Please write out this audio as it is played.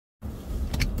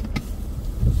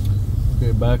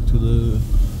Okay, back to the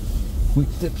quick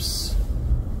tips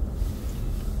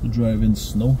to drive in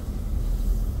snow.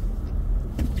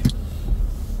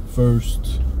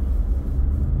 First,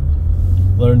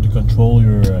 learn to control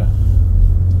your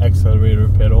accelerator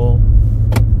pedal.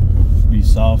 Be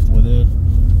soft with it,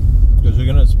 because you're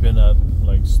gonna spin at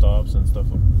like stops and stuff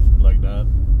like that,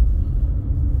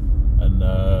 and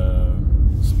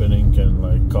spinning can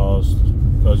like cause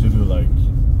you to like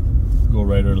go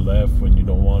right or left when you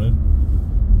don't want it.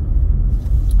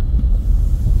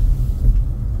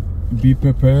 Be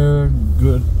prepared.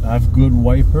 Have good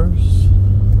wipers.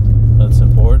 That's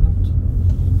important.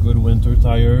 Good winter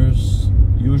tires.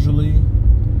 Usually,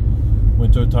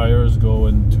 winter tires go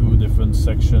in two different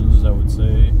sections, I would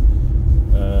say.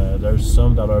 There's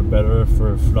some that are better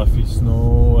for fluffy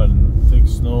snow and thick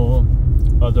snow.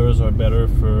 Others are better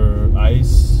for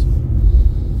ice.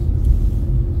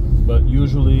 But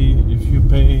usually, if you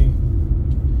pay,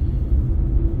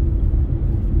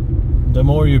 the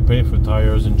more you pay for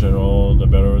tires in general, the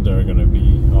better they're gonna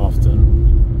be often.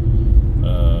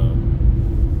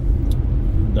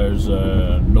 There's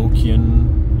a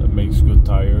Nokian that makes good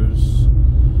tires.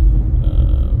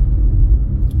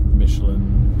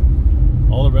 Michelin,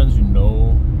 all the brands you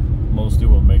know mostly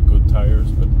will make good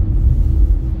tires, but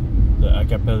the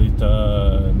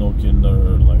Acapelita, Nokian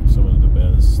are like some of the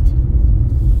best.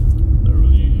 They're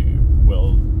really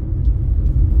well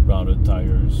rounded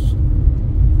tires,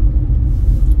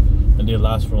 and they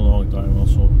last for a long time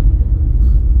also.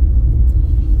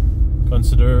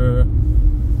 Consider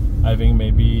having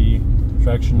maybe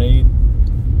traction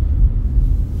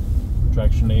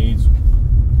aids,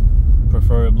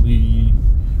 preferably.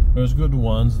 There's good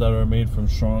ones that are made from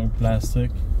strong plastic.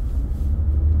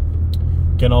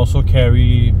 Can also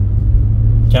carry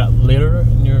cat litter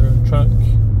in your trunk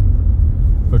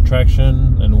for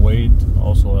traction, and weight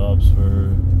also helps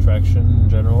for traction in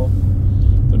general.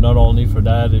 But not only for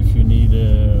that, if you need,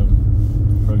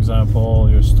 for example,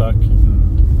 you're stuck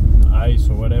in ice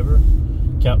or whatever,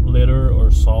 cat litter or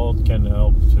salt can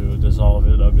help to dissolve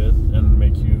it a bit and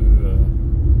make you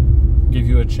give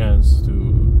you a chance to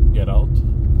get out.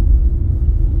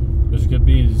 Because you could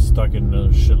be stuck in a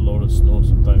shitload of snow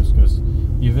sometimes, because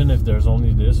even if there's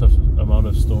only this amount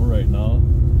of snow right now,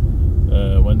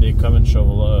 when they come and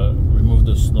shovel, remove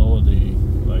the snow, they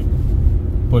like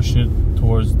push it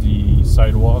towards the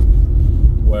sidewalk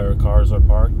where cars are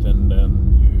parked, and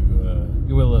then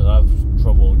you will have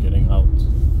trouble getting out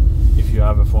if you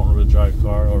have a front-wheel drive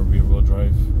car or rear-wheel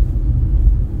drive.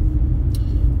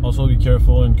 Also, be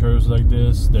careful in curves like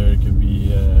this. There can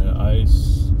be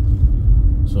ice,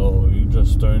 so you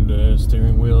just turn the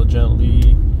steering wheel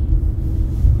gently.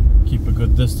 Keep a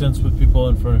good distance with people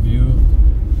in front of you,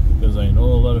 because I know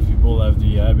a lot of people have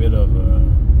the habit of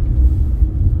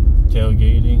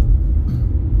tailgating.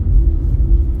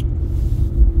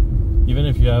 Even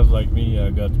if you have, like me,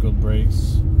 got good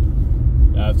brakes,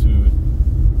 you have to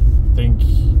think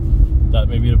that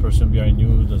maybe the person behind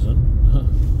you doesn't.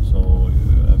 So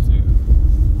you have to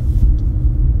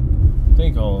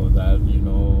think all of that, you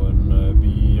know, and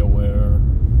be aware.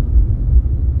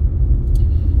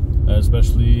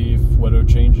 Especially if weather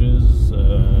changes,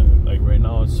 like right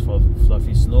now it's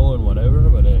fluffy snow and whatever,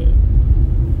 but it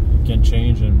can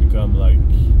change and become like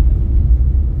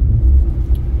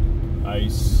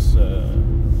ice,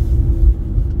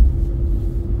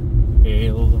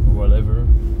 hail or whatever.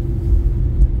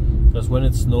 Because when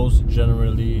it snows,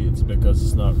 generally it's because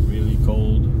it's not really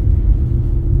cold,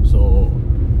 so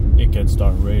it can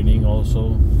start raining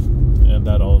also, and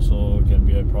that also can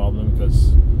be a problem,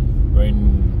 because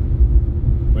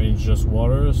rain's just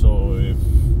water. So if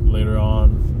later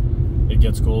on it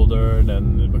gets colder,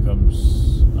 then it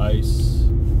becomes ice,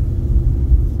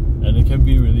 and it can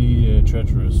be really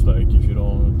treacherous, like if you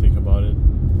don't think about it.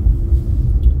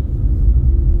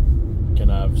 Can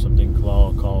have something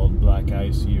called black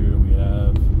ice here we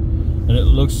have, and it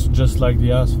looks just like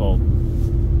the asphalt.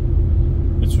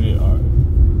 It's really hard.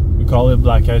 We call it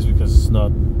black ice because it's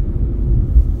not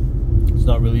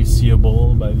really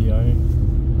seeable by the eye,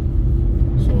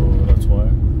 so that's why.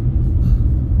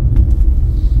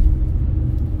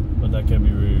 But that can be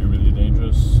really, really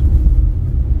dangerous.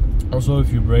 Also,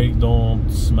 if you brake, don't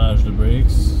smash the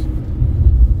brakes.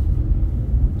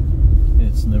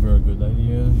 It's never a good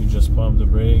idea. You just pump the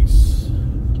brakes,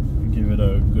 you give it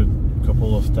a good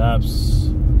couple of taps.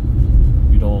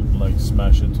 You don't like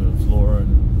smash it to the floor and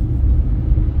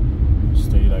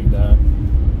stay like that.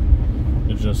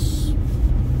 It just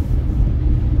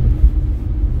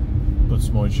puts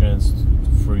more chance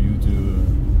for you to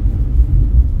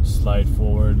slide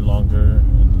forward longer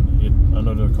and hit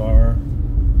another car.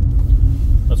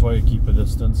 That's that's why you keep a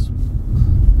distance.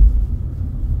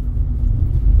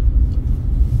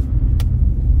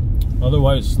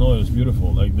 Otherwise, snow is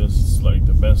beautiful. Like this, it's like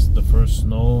the first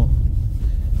snow.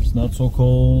 It's not so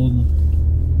cold,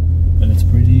 and it's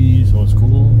pretty, so it's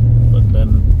cool. But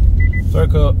then, after a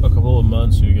couple of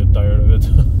months, you get tired of it,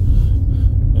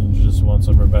 and you just want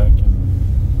summer back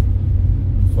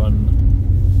and fun.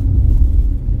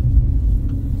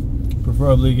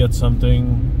 Preferably get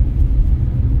something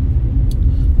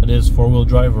that is four-wheel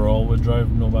drive or all-wheel drive,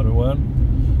 no matter what.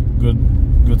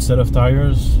 Good set of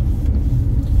tires.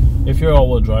 If you're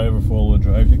all-wheel drive or four-wheel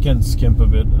drive, you can skimp a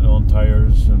bit on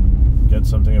tires and get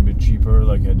something a bit cheaper,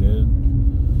 like I did.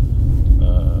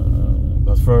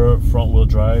 But for front-wheel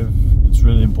drive, it's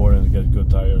really important to get good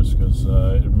tires because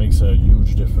it makes a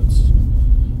huge difference.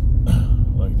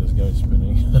 Like this guy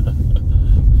spinning.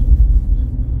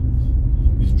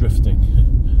 He's drifting.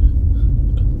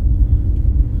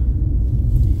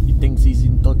 He thinks he's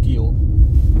in Tokyo.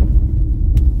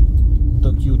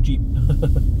 Tokyo Jeep.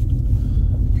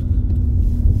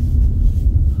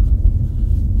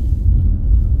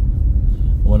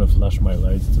 I want to flash my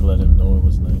lights to let him know it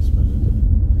was nice, but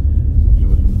he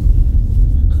wouldn't.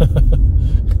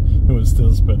 He was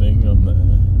still spinning on the.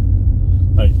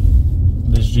 Like,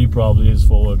 this Jeep probably is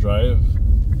four-wheel drive,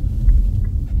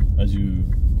 as you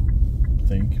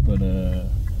think, but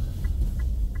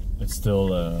it's still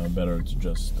better to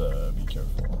just be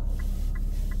careful.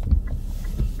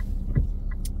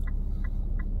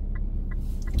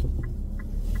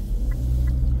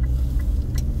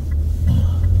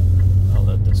 I'll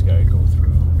let this guy go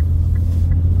through.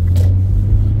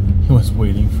 He was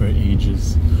waiting for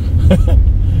ages.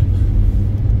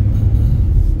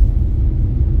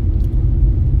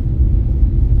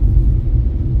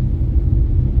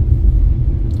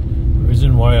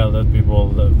 Why I let people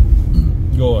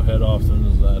go ahead often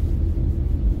is that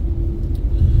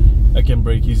I can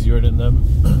brake easier than them,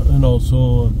 and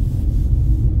also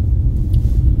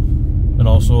a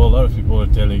lot of people are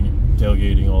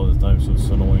tailgating all the time, so it's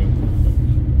annoying.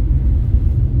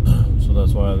 So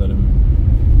that's why I let him.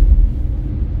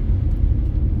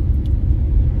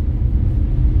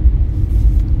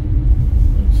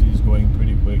 He's going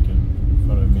pretty quick in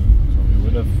front of me, so he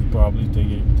would have probably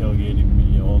tailgated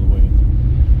me all the way.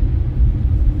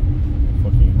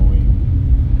 Fucking annoying.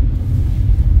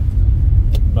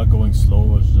 Not going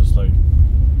slow, it's just like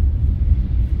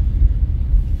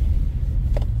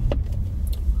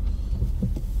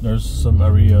there's some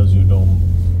areas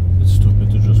it's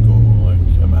stupid to just go like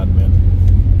a madman.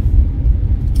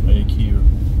 Like here,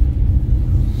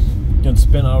 you can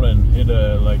spin out and hit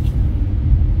like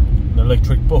an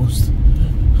electric post.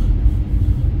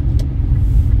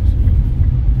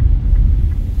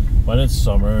 When it's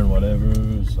summer and whatever,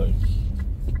 it's like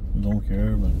don't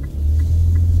care, but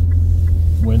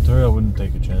winter I wouldn't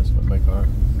take a chance with my car.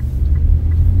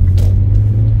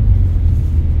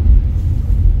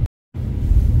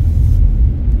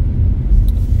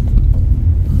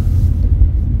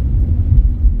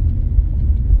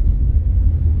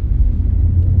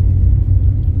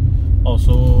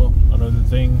 Also, another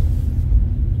thing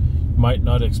you might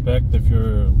not expect if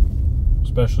you're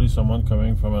especially someone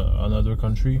coming from another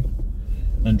country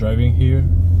and driving here.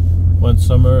 When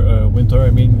winter, I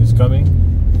mean, is coming,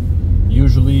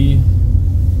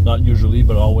 not usually,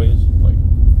 but always, like,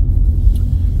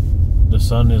 the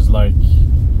sun is like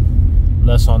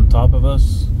less on top of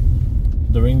us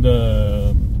during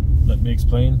let me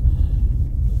explain,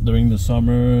 during the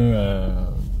summer,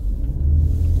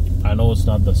 I know it's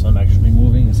not the sun actually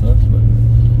moving and stuff, but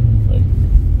like,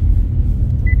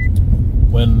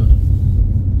 when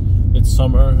it's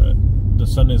summer, the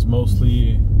sun is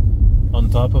mostly on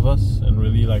top of us and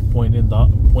really like pointing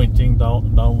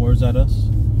downwards at us.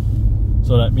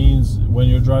 So that means when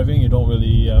you're driving, you don't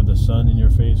really have the sun in your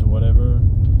face or whatever,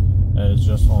 and it's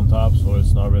just on top, so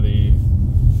it's not really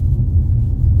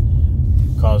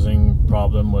causing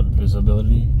problem with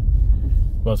visibility.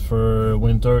 But for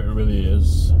winter, it really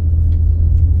is,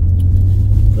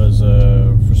 because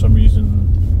for some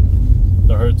reason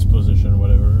the Hertz position,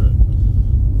 whatever,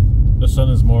 the sun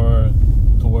is more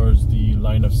towards the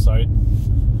line of sight,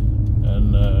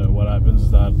 and what happens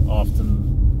is that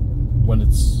often when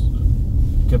it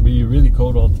can be really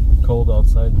cold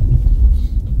outside,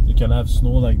 you can have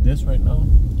snow like this right now.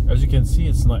 As you can see,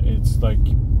 it's like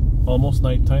almost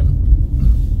nighttime,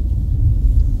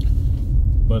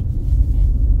 but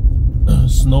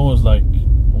snow is like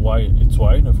white. It's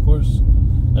white, of course,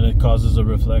 and it causes a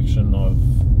reflection of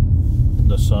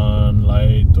the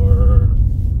sunlight or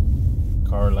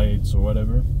car lights or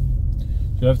whatever.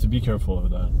 You have to be careful of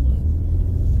that.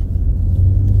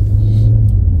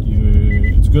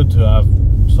 good to have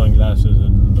sunglasses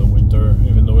in the winter,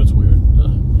 even though it's weird.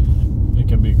 It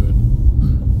can be good.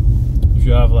 If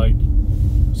you have like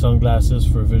sunglasses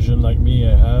for vision like me,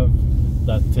 I have,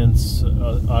 that tints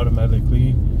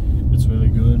automatically, it's really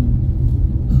good.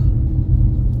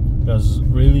 Because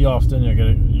really often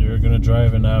you're gonna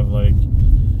drive and have like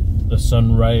the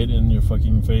sun right in your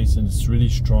fucking face, and it's really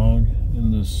strong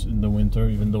in the winter,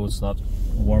 even though it's not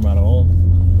warm at all.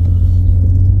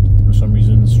 For some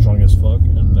reason, it's strong as fuck,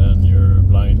 and then you're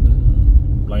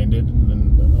blinded, and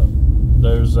then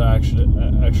there's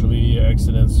actually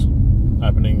accidents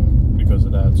happening because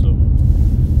of that. So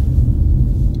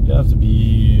you have to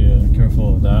be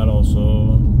careful of that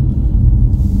also.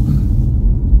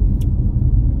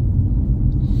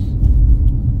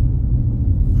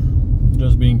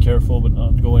 Just being careful, but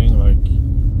not going like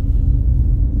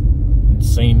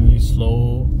insanely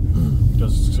slow,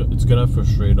 because it's gonna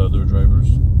frustrate other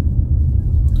drivers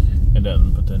and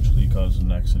then potentially cause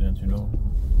an accident, you know.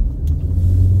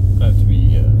 You have to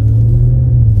be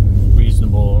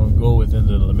reasonable, go within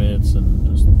the limits, and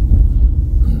just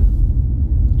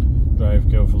drive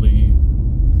carefully.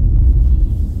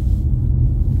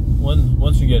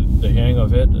 Once you get the hang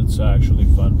of it, it's actually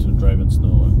fun to drive in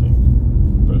snow, I think.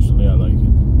 Personally, I like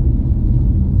it.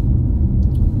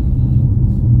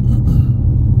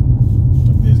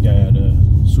 Like this guy had a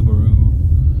Subaru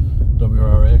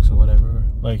WRX or whatever.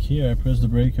 Like here, I pressed the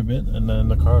brake a bit, and then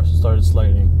the car started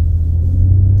sliding.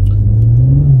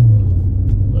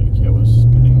 Like I was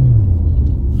spinning.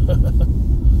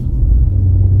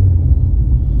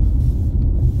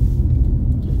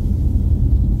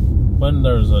 When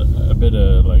there's a bit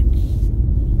of like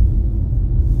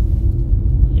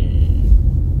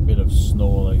of snow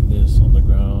like this on the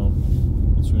ground,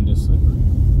 it's really slippery.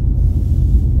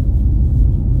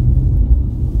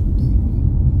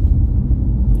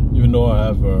 Even though I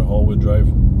have a all-wheel drive,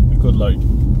 I could like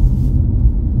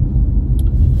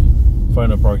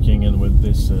find a parking and with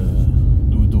this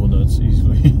do donuts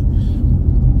easily,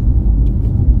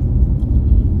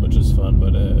 which is fun,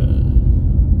 but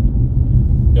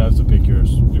you have to pick your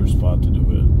spot to do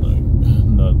it, like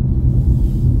not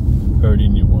hurt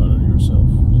anyone or yourself.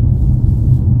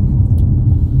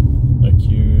 Like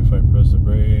here, if I press the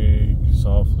brake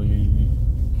softly,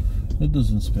 it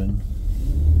doesn't spin.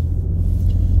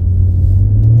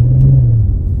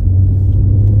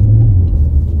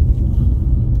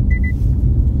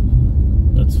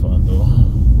 That's fun though.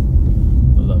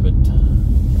 I love it.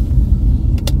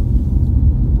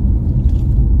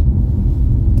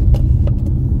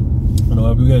 I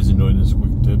hope you guys enjoyed this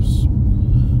quick tips.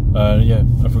 Yeah,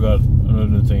 I forgot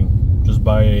another thing. Just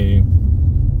buy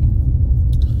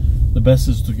the best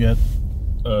is to get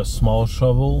a small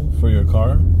shovel for your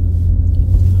car.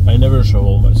 I never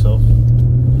shovel myself,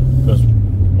 because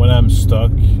when I'm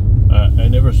stuck, I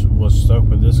never was stuck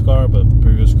with this car, but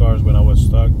previous cars, when I was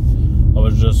stuck, I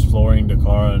was just flooring the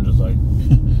car and just like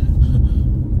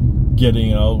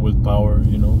getting out with power,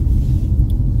 you know.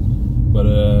 But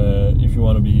if you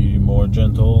want to be more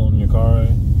gentle on your car,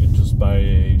 you just buy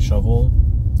a shovel.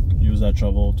 Use that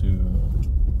shovel to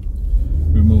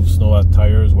remove snow at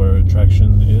tires where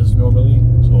traction is normally.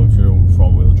 So if you're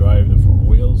front-wheel drive, the front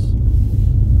wheels,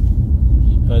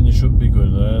 and you should be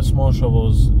good. A small shovel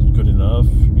is good enough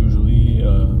usually.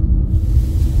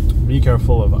 Be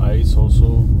careful of ice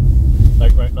also.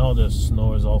 Like right now, the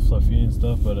snow is all fluffy and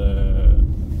stuff, but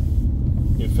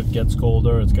if it gets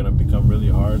colder, it's gonna become really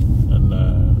hard, and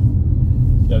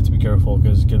you have to be careful,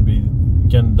 because it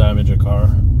can damage a car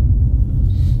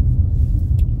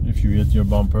if you hit your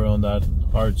bumper on that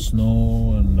hard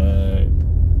snow, and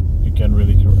it can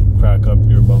really crack up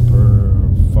your bumper, or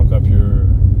fuck up your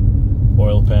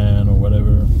oil pan or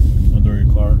whatever under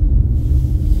your car.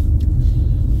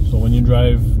 So when you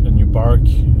drive and you park,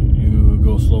 you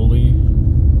go slowly,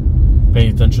 pay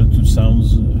attention to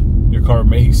sounds your car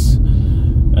makes,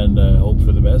 and hope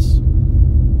for the best.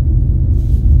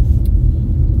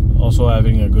 Also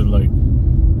having a good, like,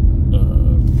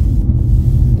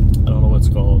 I don't know what's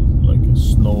called, like a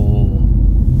snow,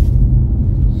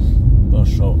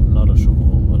 not a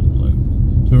shovel, but like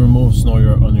to remove snow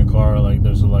on your car. Like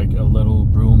there's like a little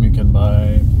broom you can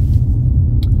buy.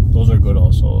 Those are good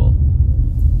also,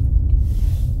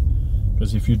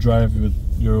 because if you drive with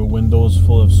your windows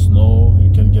full of snow,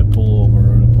 you can get pulled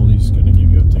over. The police is gonna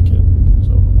give you a ticket.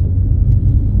 So,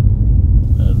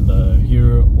 and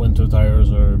here winter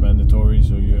tires are mandatory,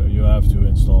 so you have to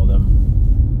install them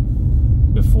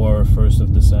before 1st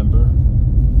of December.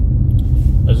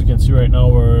 As you can see right now,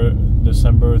 we're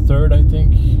December 3rd, I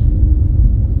think,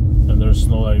 and there's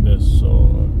snow like this,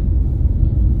 so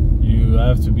you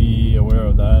have to be aware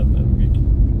of that and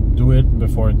do it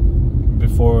before the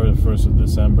 1st of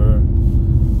December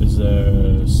is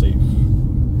safe.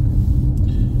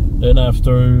 Then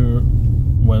after,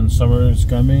 when summer is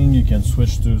coming, you can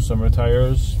switch to summer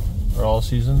tires for all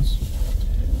seasons,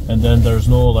 and then there's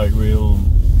no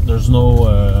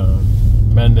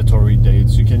mandatory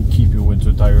dates. You can keep your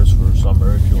winter tires for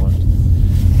summer if you want,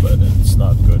 but it's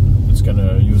not good. It's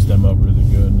gonna use them up really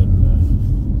good,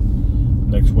 and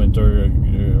next winter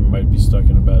you might be stuck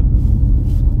in a bad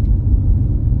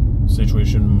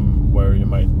situation where you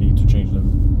might need to change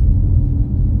them.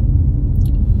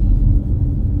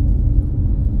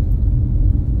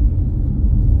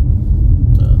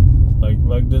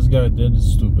 Like this guy did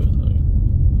is stupid. Like,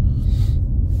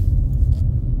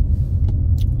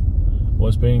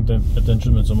 was paying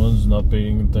attention when someone's not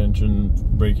paying attention,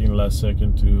 braking last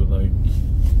second to like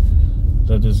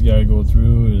let this guy go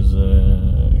through is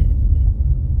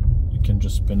you can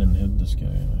just spin and hit this guy.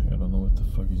 Like, I don't know what the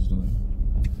fuck he's doing.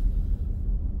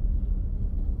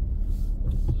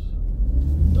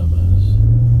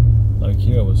 Dumbass. Like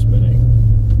here I was spinning.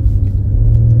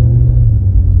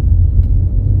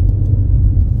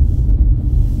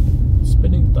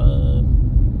 Spinning time.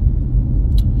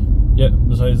 Yeah,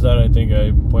 besides that, I think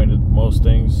I pointed most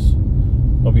things.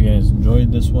 Hope you guys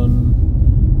enjoyed this one.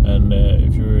 And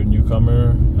if you're a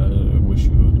newcomer, I wish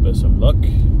you the best of luck,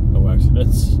 no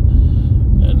accidents,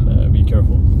 and be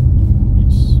careful.